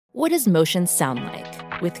What does motion sound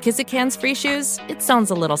like? With Kizik Hands Free Shoes, it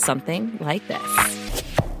sounds a little something like this.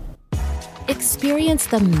 Experience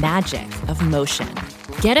the magic of motion.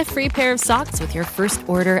 Get a free pair of socks with your first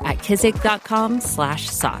order at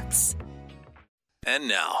kizik.com/socks. And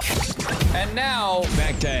now,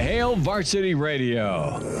 back to Hail Varsity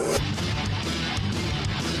Radio.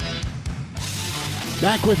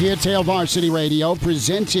 Back with you, it's Hail Varsity Radio,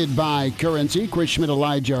 presented by Currency. Chris Schmidt,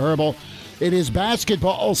 Elijah Herbal. It is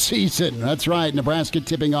basketball season. That's right. Nebraska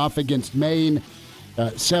tipping off against Maine.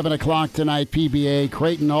 7 o'clock tonight, PBA.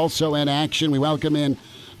 Creighton also in action. We welcome in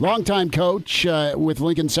longtime coach with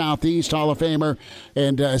Lincoln Southeast, Hall of Famer,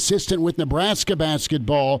 and assistant with Nebraska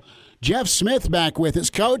basketball, Jeff Smith, back with us.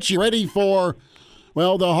 Coach, you ready for,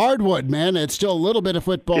 well, the hardwood, man? It's still a little bit of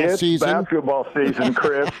football season. It's basketball season,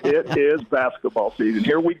 Chris. It is basketball season.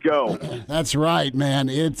 Here we go. That's right, man.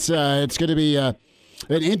 It's going to be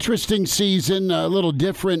an interesting season, a little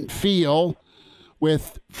different feel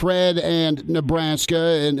with Fred and Nebraska,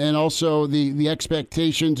 and also the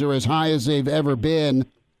expectations are as high as they've ever been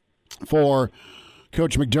for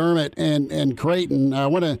Coach McDermott and Creighton. I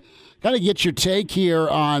want to kind of get your take here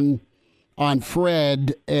on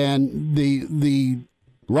Fred and the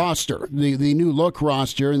roster, the new look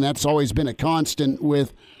roster, and that's always been a constant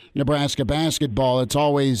with Nebraska basketball. It's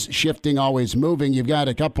always shifting, always moving. You've got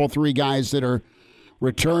a couple, 3 guys that are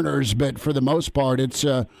returners, but for the most part, it's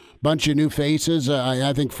a bunch of new faces.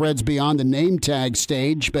 I think Fred's beyond the name tag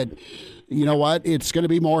stage, but you know what? It's going to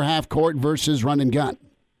be more half court versus run and gun.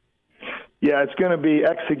 Yeah, it's going to be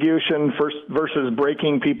execution versus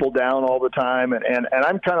breaking people down all the time, and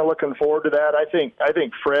I'm kind of looking forward to that. I think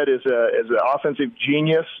Fred is an offensive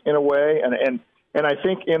genius in a way, and I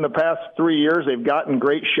think in the past 3 years they've gotten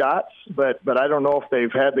great shots, but I don't know if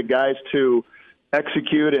they've had the guys to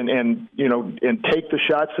execute and take the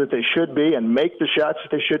shots that they should be and make the shots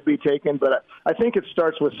that they should be taken. But I think it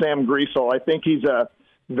starts with Sam Griesel. I think he's a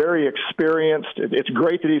very experienced. It's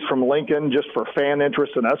great that he's from Lincoln just for fan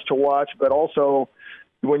interest and us to watch, but also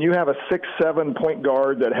when you have a 6'7" point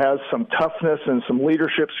guard that has some toughness and some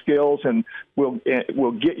leadership skills and will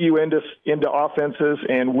get you into offenses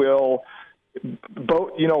and will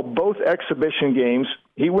both exhibition games,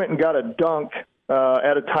 he went and got a dunk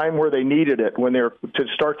at a time where they needed it, when they're to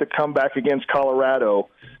start to come back against Colorado,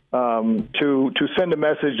 to send a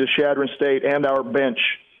message to Chadron State and our bench.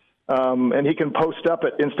 And he can post up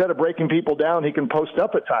instead of breaking people down, he can post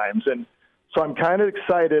up at times. And so I'm kind of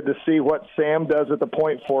excited to see what Sam does at the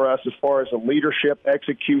point for us as far as the leadership,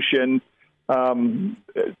 execution,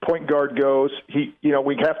 point guard goes. We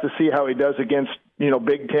have to see how he does against,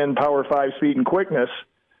 Big Ten, Power 5 speed and quickness.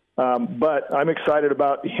 But I'm excited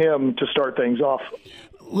about him to start things off.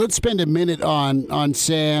 Let's spend a minute on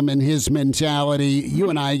Sam and his mentality. You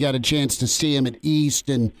and I got a chance to see him at East,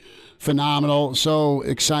 and phenomenal. So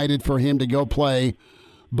excited for him to go play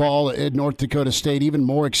ball at North Dakota State. Even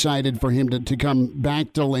more excited for him to come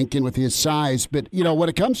back to Lincoln with his size. But, when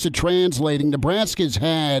it comes to translating, Nebraska's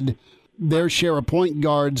had their share of point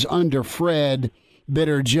guards under Fred that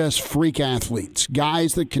are just freak athletes,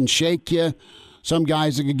 guys that can shake you, some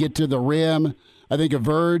guys that can get to the rim. I think of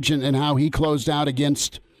Verge and how he closed out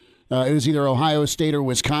against it was either Ohio State or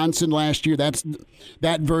Wisconsin last year.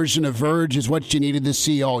 That version of Verge is what you needed to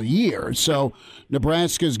see all year. So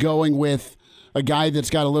Nebraska's going with a guy that's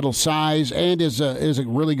got a little size and is a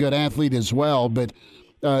really good athlete as well. But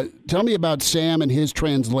tell me about Sam and his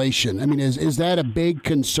translation. I mean, is that a big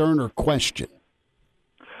concern or question?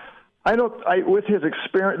 With his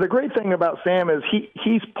experience, the great thing about Sam is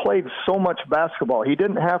he's played so much basketball. He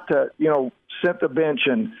didn't have to, sit the bench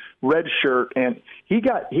and redshirt, and he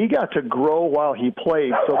got to grow while he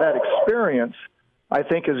played. So that experience, I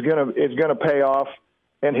think, is gonna pay off,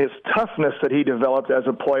 and his toughness that he developed as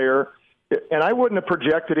a player. And I wouldn't have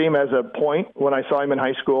projected him as a point when I saw him in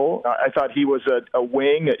high school. I thought he was a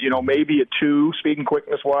wing, maybe a 2, speed and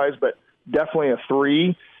quickness wise, but definitely a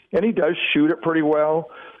 3. And he does shoot it pretty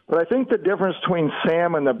well. But I think the difference between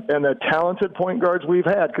Sam and the talented point guards we've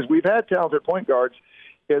had, because we've had talented point guards,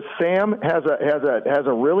 is Sam has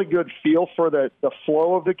a really good feel for the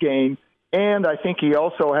flow of the game, and I think he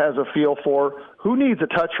also has a feel for who needs a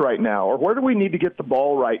touch right now, or where do we need to get the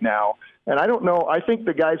ball right now. And I don't know. I think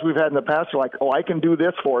the guys we've had in the past are like, I can do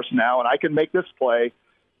this for us now, and I can make this play.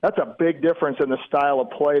 That's a big difference in the style of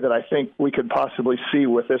play that I think we could possibly see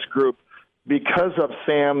with this group because of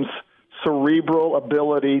Sam's cerebral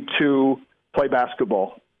ability to play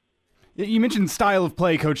basketball. You mentioned style of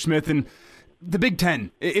play, Coach Smith, and the Big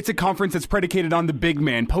Ten, it's a conference that's predicated on the big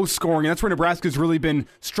man, post-scoring, and that's where Nebraska's really been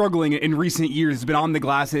struggling in recent years. It's been on the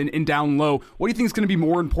glass and down low. What do you think is going to be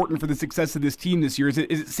more important for the success of this team this year? Is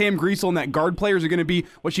it Sam Griesel and that guard players are going to be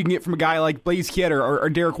what you can get from a guy like Blaise Kieter or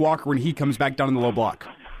Derek Walker when he comes back down in the low block?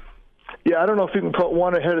 Yeah, I don't know if you can put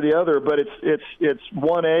one ahead of the other, but it's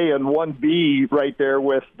 1A and 1B right there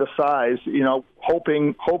with the size.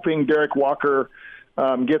 Hoping Derek Walker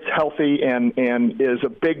gets healthy and is a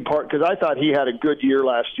big part, because I thought he had a good year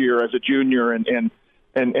last year as a junior and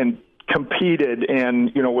competed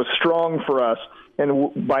and was strong for us.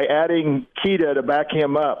 And by adding Keita to back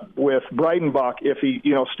him up with Breidenbach, if he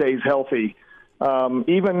stays healthy,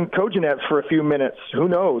 even Kojanets for a few minutes, who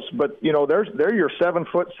knows? But they're your 7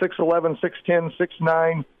 foot, 6'11", 6'10",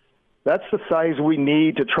 6'9". That's the size we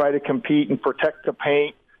need to try to compete and protect the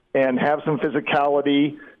paint and have some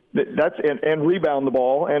physicality. And rebound the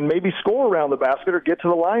ball and maybe score around the basket or get to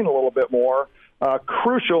the line a little bit more.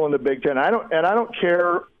 Crucial in the Big Ten. I don't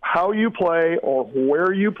care how you play or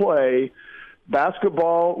where you play.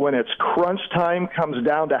 Basketball, when it's crunch time, comes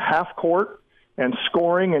down to half court and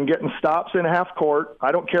scoring and getting stops in half court.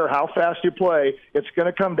 I don't care how fast you play. It's going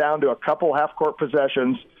to come down to a couple half court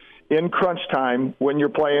possessions in crunch time when you're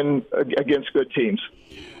playing against good teams.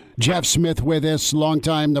 Jeff Smith with us,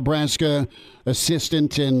 longtime Nebraska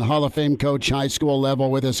assistant and Hall of Fame coach, high school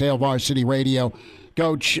level with us, Hail Varsity Radio.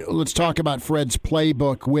 Coach, let's talk about Fred's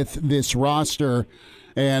playbook with this roster.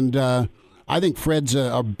 And I think Fred's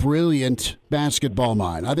a brilliant basketball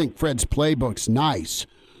mind. I think Fred's playbook's nice.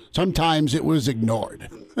 Sometimes it was ignored.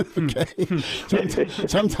 Okay.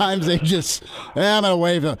 Sometimes they just, I'm gonna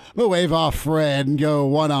wave off Fred and go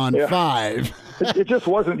 1-on-5. It just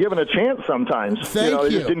wasn't given a chance sometimes. Thank you.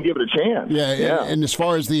 They just didn't give it a chance. Yeah. And as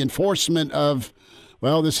far as the enforcement of,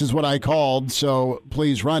 well, this is what I called, so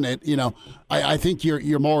please run it. I think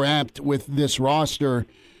you're more apt with this roster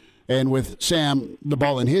and with Sam, the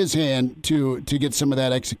ball in his hand, to get some of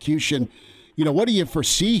that execution. What do you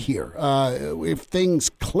foresee here? If things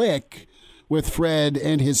click with Fred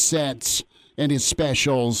and his sets and his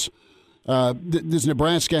specials, does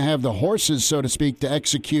Nebraska have the horses, so to speak, to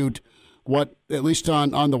execute what, at least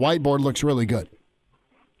on the whiteboard, looks really good?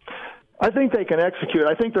 I think they can execute.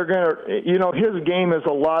 I think they're going to, his game is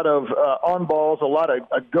a lot of on balls, a lot of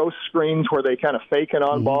ghost screens where they kind of fake an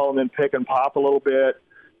on ball and then pick and pop a little bit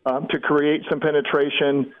to create some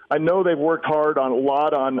penetration. I know they've worked hard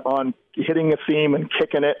on hitting a seam and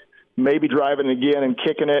kicking it, maybe driving again and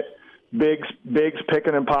kicking it. Bigs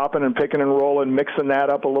picking and popping and picking and rolling, mixing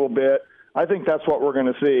that up a little bit. I think that's what we're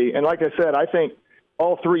going to see. And like I said, I think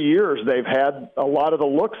all 3 years they've had a lot of the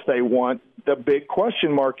looks they want. The big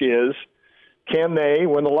question mark is, can they,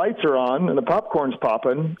 when the lights are on and the popcorn's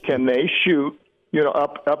popping, can they shoot,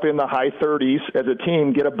 up in the high 30s as a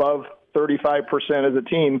team, get above 35% as a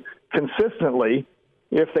team consistently?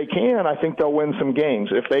 If they can, I think they'll win some games.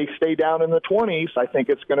 If they stay down in the 20s, I think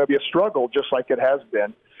it's going to be a struggle, just like it has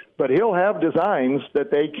been. But he'll have designs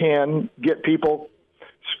that they can get people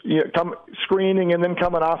come screening and then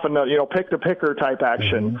coming off and pick-to-picker type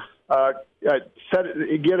action. Get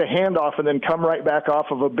a handoff and then come right back off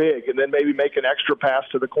of a big and then maybe make an extra pass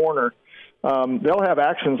to the corner. They'll have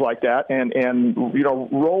actions like that and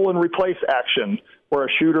roll and replace action where a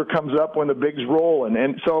shooter comes up when the big's rolling.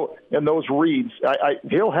 And so in those reads,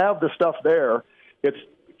 he'll have the stuff there. It's,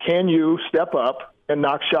 can you step up and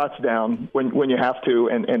knock shots down when you have to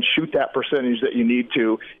and shoot that percentage that you need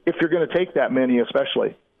to, if you're going to take that many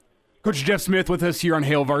especially. Coach Jeff Smith with us here on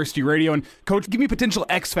Hail Varsity Radio. And, Coach, give me a potential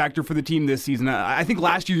X factor for the team this season. I think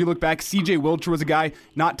last year you look back, C.J. Wilcher was a guy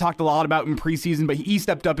not talked a lot about in preseason, but he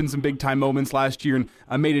stepped up in some big-time moments last year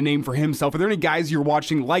and made a name for himself. Are there any guys you're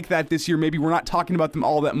watching like that this year? Maybe we're not talking about them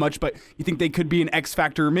all that much, but you think they could be an X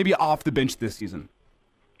factor, maybe off the bench this season?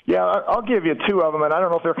 Yeah, I'll give you two of them, and I don't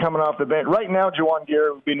know if they're coming off the bench. Right now, Juwan Gere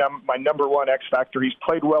would be my number one X factor. He's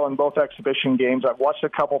played well in both exhibition games. I've watched a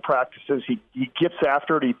couple practices. He gets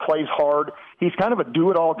after it. He plays hard. He's kind of a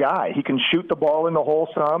do-it-all guy. He can shoot the ball in the hole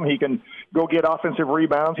some. He can go get offensive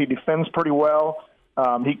rebounds. He defends pretty well.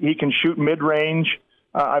 He can shoot mid-range.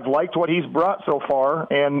 I've liked what he's brought so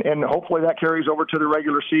far, and hopefully that carries over to the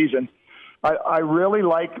regular season. I really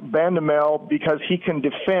like Bandamel because he can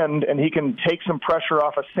defend and he can take some pressure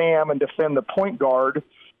off of Sam and defend the point guard,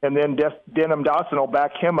 and then Denham Dawson will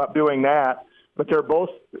back him up doing that. But they're both,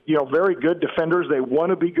 very good defenders. They want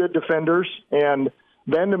to be good defenders. And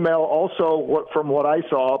Bandamel also, from what I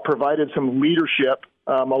saw, provided some leadership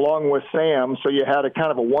along with Sam. So you had a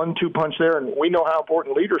kind of a 1-2 punch there, and we know how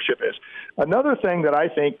important leadership is. Another thing that I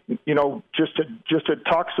think, just to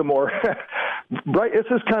talk some more, This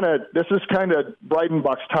is kind of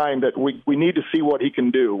Breidenbach's time that we need to see what he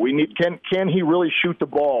can do. Can he really shoot the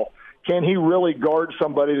ball? Can he really guard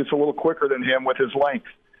somebody that's a little quicker than him with his length?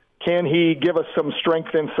 Can he give us some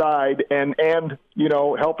strength inside and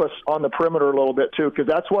help us on the perimeter a little bit too? Because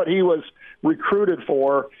that's what he was recruited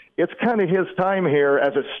for. It's kind of his time here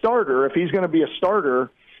as a starter. If he's going to be a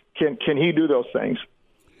starter, can he do those things?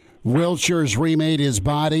 Wilshire's remade his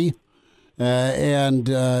body, and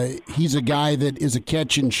he's a guy that is a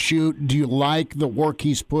catch and shoot. Do you like the work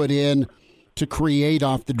he's put in to create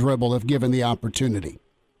off the dribble if given the opportunity?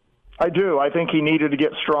 I do. I think he needed to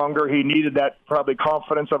get stronger. He needed that probably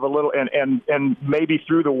confidence of a little, and maybe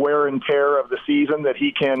through the wear and tear of the season that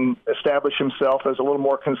he can establish himself as a little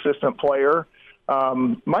more consistent player.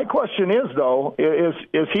 My question is, though,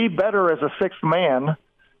 is he better as a sixth man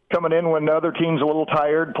coming in when the other team's a little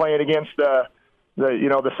tired, playing against the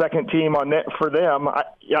second team on net for them?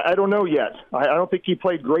 I don't know yet. I don't think he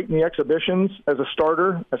played great in the exhibitions as a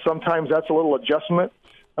starter. Sometimes that's a little adjustment.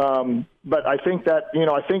 But I think that,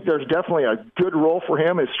 I think there's definitely a good role for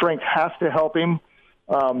him. His strength has to help him.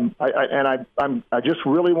 I just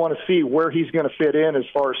really want to see where he's going to fit in as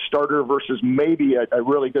far as starter versus maybe a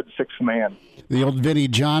really good sixth man. The old Vinnie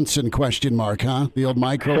Johnson question mark, huh? The old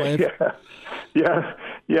microwave? Yeah.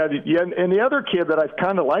 And the other kid that I've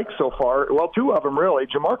kind of liked so far, well, two of them really,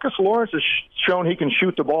 Jamarcus Lawrence has shown he can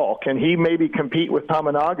shoot the ball. Can he maybe compete with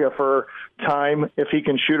Tamanaga for time if he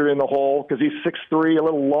can shoot it in the hole? Because he's 6'3", a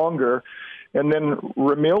little longer. And then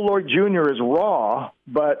Ramil Lloyd Jr. is raw,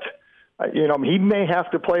 but he may have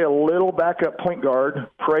to play a little backup point guard.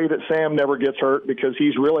 Pray that Sam never gets hurt because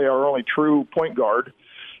he's really our only true point guard,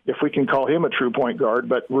 if we can call him a true point guard.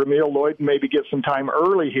 But Ramil Lloyd maybe get some time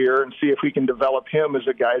early here and see if we can develop him as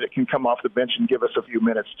a guy that can come off the bench and give us a few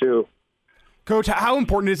minutes too. Coach, how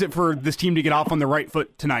important is it for this team to get off on the right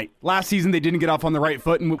foot tonight? Last season, they didn't get off on the right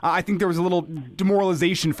foot, and I think there was a little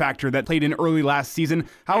demoralization factor that played in early last season.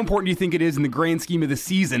 How important do you think it is in the grand scheme of the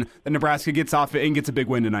season that Nebraska gets off it and gets a big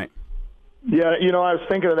win tonight? Yeah, I was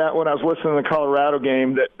thinking of that when I was listening to the Colorado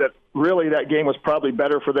game, that really that game was probably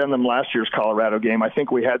better for them than last year's Colorado game. I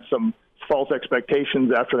think we had some false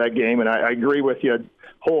expectations after that game, and I agree with you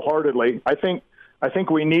wholeheartedly. I think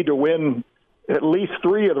we need to win at least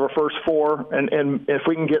 3 of the first 4, and if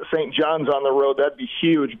we can get St. John's on the road, that'd be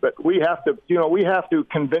huge. But we have to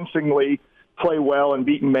convincingly play well and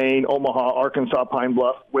beat Maine, Omaha, Arkansas, Pine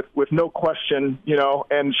Bluff with no question,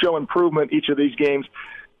 and show improvement each of these games.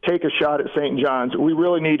 Take a shot at St. John's. We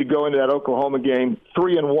really need to go into that Oklahoma game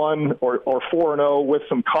 3-1 or 4-0 with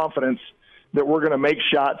some confidence that we're going to make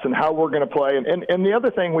shots and how we're going to play. And the other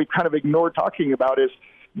thing we kind of ignored talking about is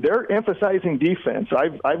they're emphasizing defense.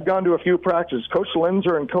 I've gone to a few practices. Coach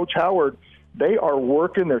Linzer and Coach Howard, they are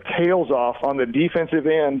working their tails off on the defensive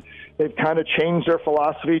end. They've kind of changed their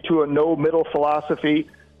philosophy to a no-middle philosophy.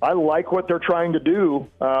 I like what they're trying to do,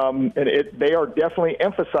 and they are definitely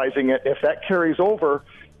emphasizing it. If that carries over,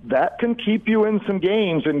 that can keep you in some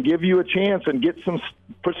games and give you a chance and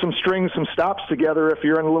put some strings, some stops together if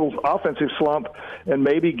you're in a little offensive slump, and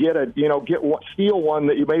maybe steal one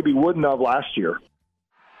that you maybe wouldn't have last year.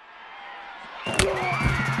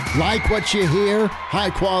 Like what you hear?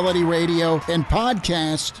 High-quality radio and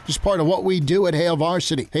podcast is part of what we do at Hail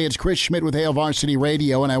Varsity. Hey, it's Chris Schmidt with Hail Varsity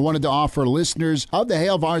Radio, and I wanted to offer listeners of the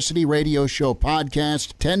Hail Varsity Radio Show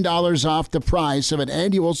podcast $10 off the price of an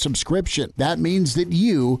annual subscription. That means that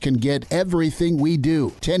you can get everything we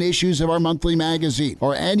do. 10 issues of our monthly magazine,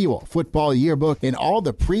 our annual football yearbook, and all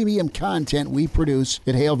the premium content we produce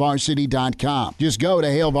at HailVarsity.com. Just go to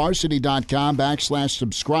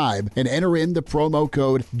HailVarsity.com/subscribe and enter in the promo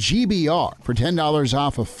code GBR for $10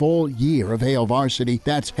 off a full year of Hail Varsity.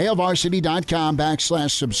 That's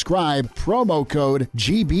HailVarsity.com/subscribe, promo code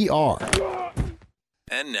GBR.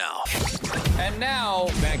 And now,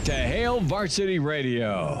 back to Hail Varsity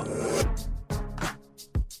Radio.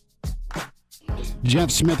 Jeff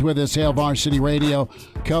Smith with us, Hail Varsity Radio.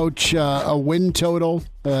 Coach, a win total,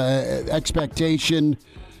 expectation,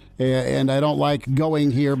 and I don't like going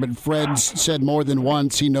here, but Fred's said more than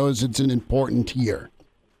once he knows it's an important year.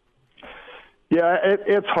 Yeah,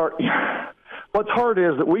 it's hard. What's hard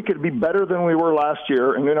is that we could be better than we were last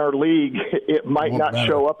year, and in our league, it might not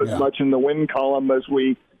show up as much in the win column as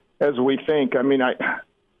we think. I mean,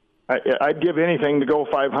 I'd give anything to go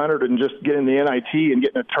 500 and just get in the NIT and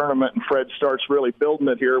get in a tournament, and Fred starts really building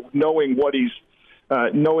it here, knowing what he's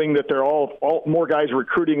knowing that they're all more guys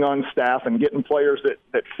recruiting on staff and getting players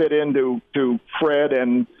that fit into Fred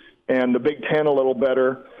and the Big Ten a little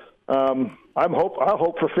better. I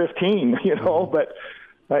hope for 15, but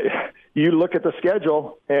you look at the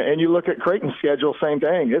schedule and you look at Creighton's schedule, same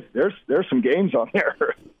thing. There's some games on there.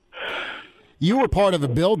 You were part of a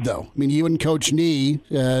build, though. I mean, you and Coach Nee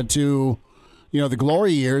to, the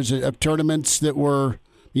glory years of tournaments that were.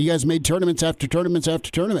 You guys made tournaments after tournaments after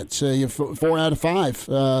tournaments. You 4 out of 5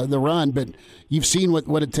 the run, but you've seen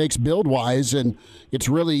what it takes build wise, and it's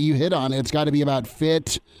really, you hit on it. It's got to be about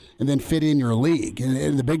fit and then fit in your league,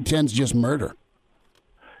 and the Big Ten's just murder.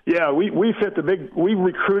 Yeah, we fit we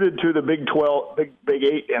recruited to the Big 12, Big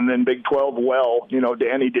 8, and then Big 12 well.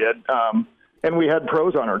 Danny did. And we had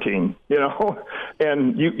pros on our team,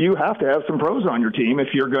 and you have to have some pros on your team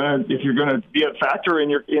if you're gonna be a factor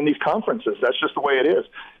in these conferences. That's just the way it is.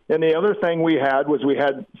 And the other thing we had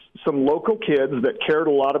some local kids that cared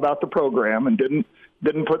a lot about the program and didn't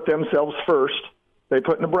put themselves first. They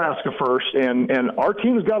put Nebraska first, and our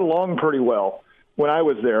teams got along pretty well when I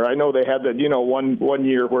was there. I know they had that one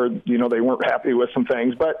year where they weren't happy with some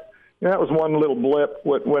things, but. That was one little blip.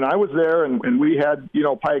 When I was there, and we had,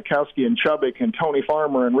 Piakowski and Chubbuck and Tony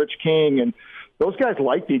Farmer and Rich King, and those guys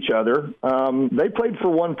liked each other. They played for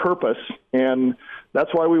one purpose, and that's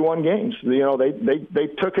why we won games. They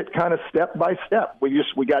took it kind of step by step. We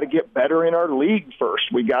got to get better in our league first.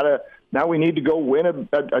 Now we need to go win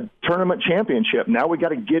a tournament championship. Now we got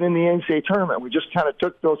to get in the NCAA tournament. We just kind of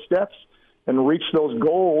took those steps and reached those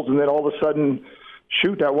goals, and then all of a sudden,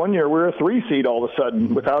 shoot, that one year we were a 3 seed all of a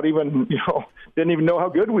sudden without even, didn't even know how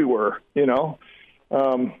good we were,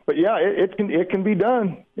 But yeah, it can be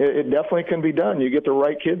done. It definitely can be done. You get the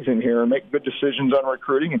right kids in here and make good decisions on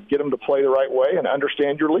recruiting and get them to play the right way and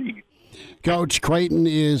understand your league. Coach, Creighton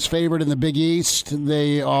is favored in the Big East.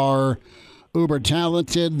 They are uber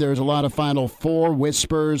talented. There's a lot of Final Four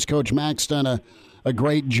whispers. Coach Mack's done a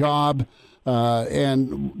great job,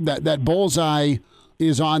 and that bullseye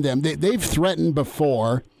is on them. They've threatened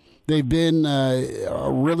before. They've been a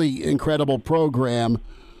really incredible program.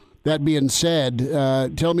 That being said,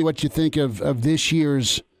 tell me what you think of this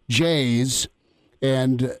year's Jays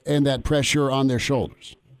and that pressure on their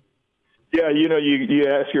shoulders. Yeah, you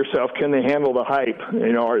ask yourself, can they handle the hype?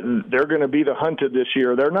 They're going to be the hunted this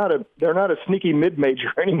year. They're not a sneaky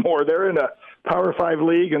mid-major anymore. They're in a Power 5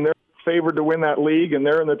 league, and they're favored to win that league, and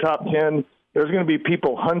they're in the top 10. There's going to be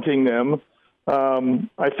people hunting them.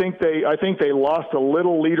 I think they lost a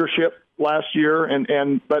little leadership last year,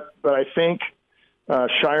 but I think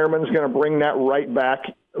Shireman's going to bring that right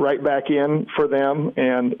back in for them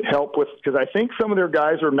and help with, because I think some of their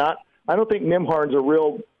guys are not. I don't think Nimhard's a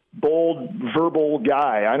real bold verbal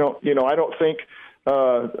guy. I don't think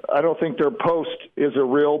their post is a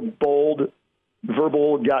real bold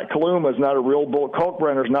verbal guy. Kaluma's not a real bold.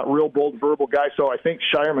 Kalkbrenner's not a real bold verbal guy. So I think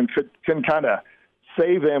Shireman can kind of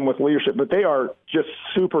save them with leadership, but they are just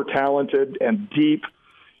super talented and deep.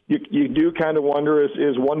 You do kind of wonder,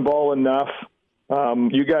 is one ball enough?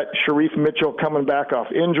 You got Sharif Mitchell coming back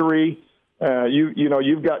off injury.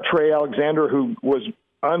 You've got Trey Alexander, who was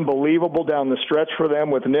unbelievable down the stretch for them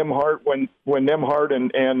with Nimhard when Nimhard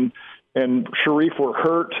and Sharif were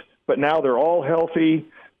hurt, but now they're all healthy.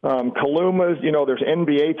 Kaluma's, there's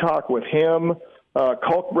NBA talk with him.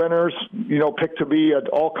 Kalkbrenner's, picked to be an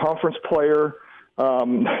all-conference player.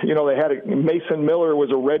 They had Mason Miller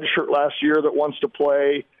was a red shirt last year that wants to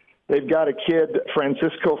play. They've got a kid,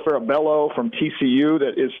 Francisco Farabello from TCU,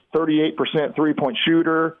 that is 38% three-point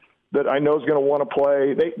shooter that I know is going to want to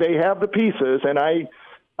play. They have the pieces, and I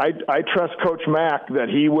trust Coach Mack that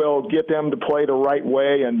he will get them to play the right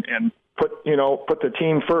way and put the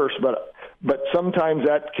team first. But sometimes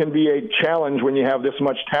that can be a challenge when you have this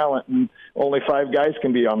much talent and only 5 guys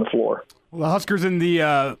can be on the floor. Well, the Huskers and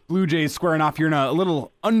the Blue Jays squaring off here in a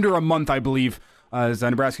little under a month, I believe, as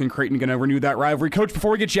Nebraska and Creighton going to renew that rivalry. Coach,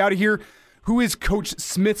 before we get you out of here, who is Coach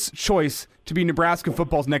Smith's choice to be Nebraska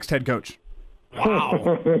football's next head coach?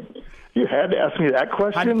 Wow. You had to ask me that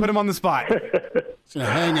question? I had to put him on the spot. It's going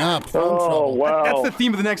to hang up. Wow. That's the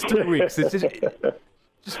theme of the next 2 weeks. It's just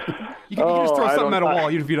you can just throw something at a wall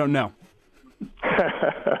even if you don't know.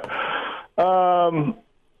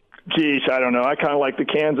 Geez, I don't know. I kind of like the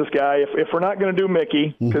Kansas guy. If we're not going to do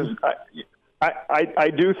Mickey, because I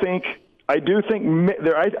do think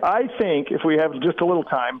if we have just a little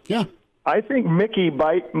time, I think Mickey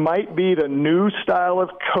might be the new style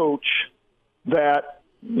of coach that,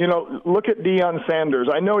 look at Deion Sanders.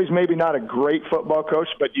 I know he's maybe not a great football coach,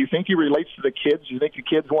 but do you think he relates to the kids? Do you think the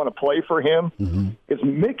kids want to play for him? Mm-hmm.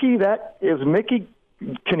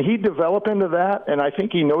 Can he develop into that? And I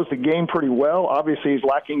think he knows the game pretty well. Obviously, he's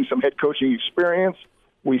lacking some head coaching experience.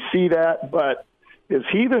 We see that. But is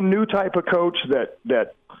he the new type of coach that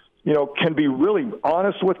can be really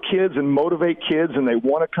honest with kids and motivate kids, and they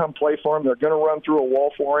want to come play for him. They're going to run through a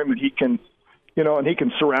wall for him, and he can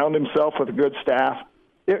surround himself with a good staff.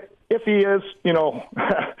 If he is,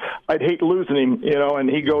 I'd hate losing him, and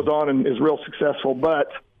he goes on and is real successful. But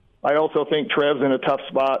I also think Trev's in a tough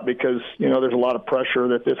spot because, there's a lot of pressure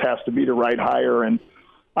that this has to be the right hire. And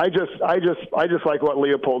I just like what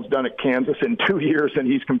Leopold's done at Kansas in 2 years, and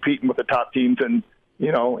he's competing with the top teams in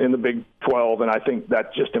the Big 12, and I think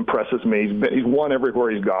that just impresses me. He's won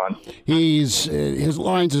everywhere he's gone. His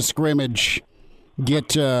lines of scrimmage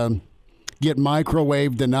get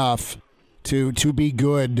microwaved enough to be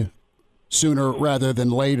good sooner rather than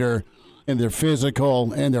later, and they're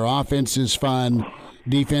physical, and their offense is fun,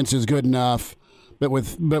 defense is good enough. But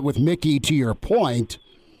with Mickey, to your point,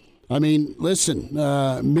 I mean, listen,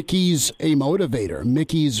 Mickey's a motivator.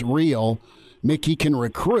 Mickey's real. Mickey can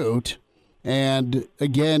recruit. And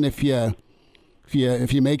again, if you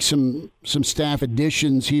make some staff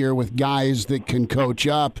additions here with guys that can coach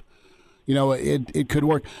up, it could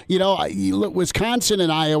work. Look, Wisconsin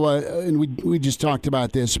and Iowa, and we just talked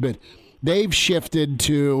about this, but they've shifted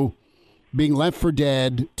to being left for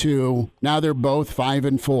dead to now they're both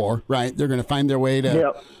 5-4, right? They're going to find their way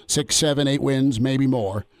to 6, 7, 8 wins, maybe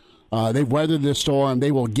more. They've weathered the storm.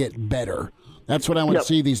 They will get better. That's what I want to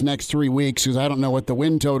see these next 3 weeks, because I don't know what the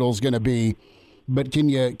win total is going to be. But can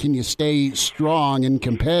you stay strong and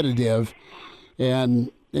competitive, and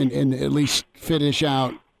at least finish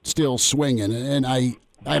out still swinging? And I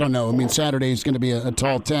don't know. I mean, Saturday is going to be a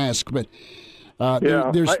tall task, but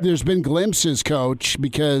there's been glimpses, Coach,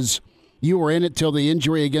 because you were in it till the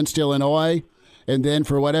injury against Illinois, and then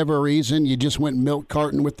for whatever reason you just went milk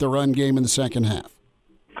carton with the run game in the second half.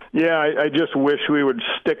 Yeah, I just wish we would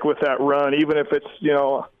stick with that run, even if it's,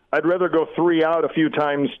 I'd rather go 3 out a few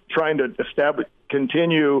times trying to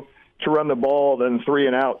continue to run the ball than 3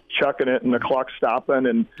 and out, chucking it and the clock stopping.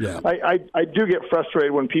 And I do get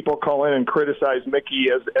frustrated when people call in and criticize Mickey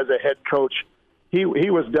as a head coach. He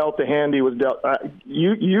was dealt the hand he was dealt.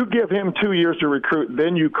 You give him 2 years to recruit,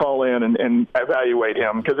 then you call in and evaluate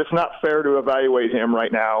him, because it's not fair to evaluate him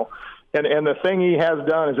right now. And the thing he has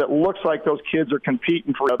done is it looks like those kids are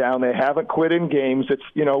competing for down. They haven't quit in games. It's,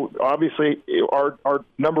 obviously our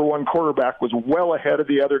number one quarterback was well ahead of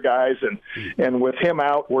the other guys, and with him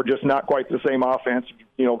out, we're just not quite the same offense,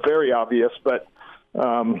 very obvious. But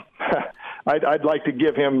I'd like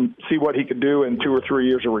to see what he could do in 2 or 3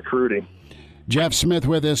 years of recruiting. Jeff Smith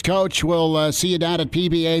with us, Coach. We'll see you down at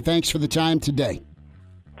PBA. Thanks for the time today.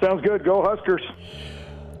 Sounds good. Go Huskers.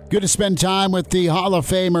 Good to spend time with the Hall of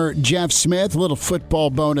Famer Jeff Smith. A little football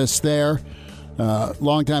bonus there.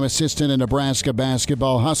 Longtime assistant in Nebraska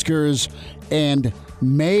basketball. Huskers and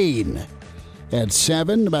Maine at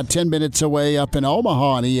 7, about 10 minutes away up in Omaha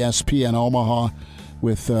on ESPN Omaha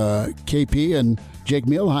with KP and Jake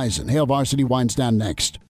Mielheisen. Hail Varsity winds down next.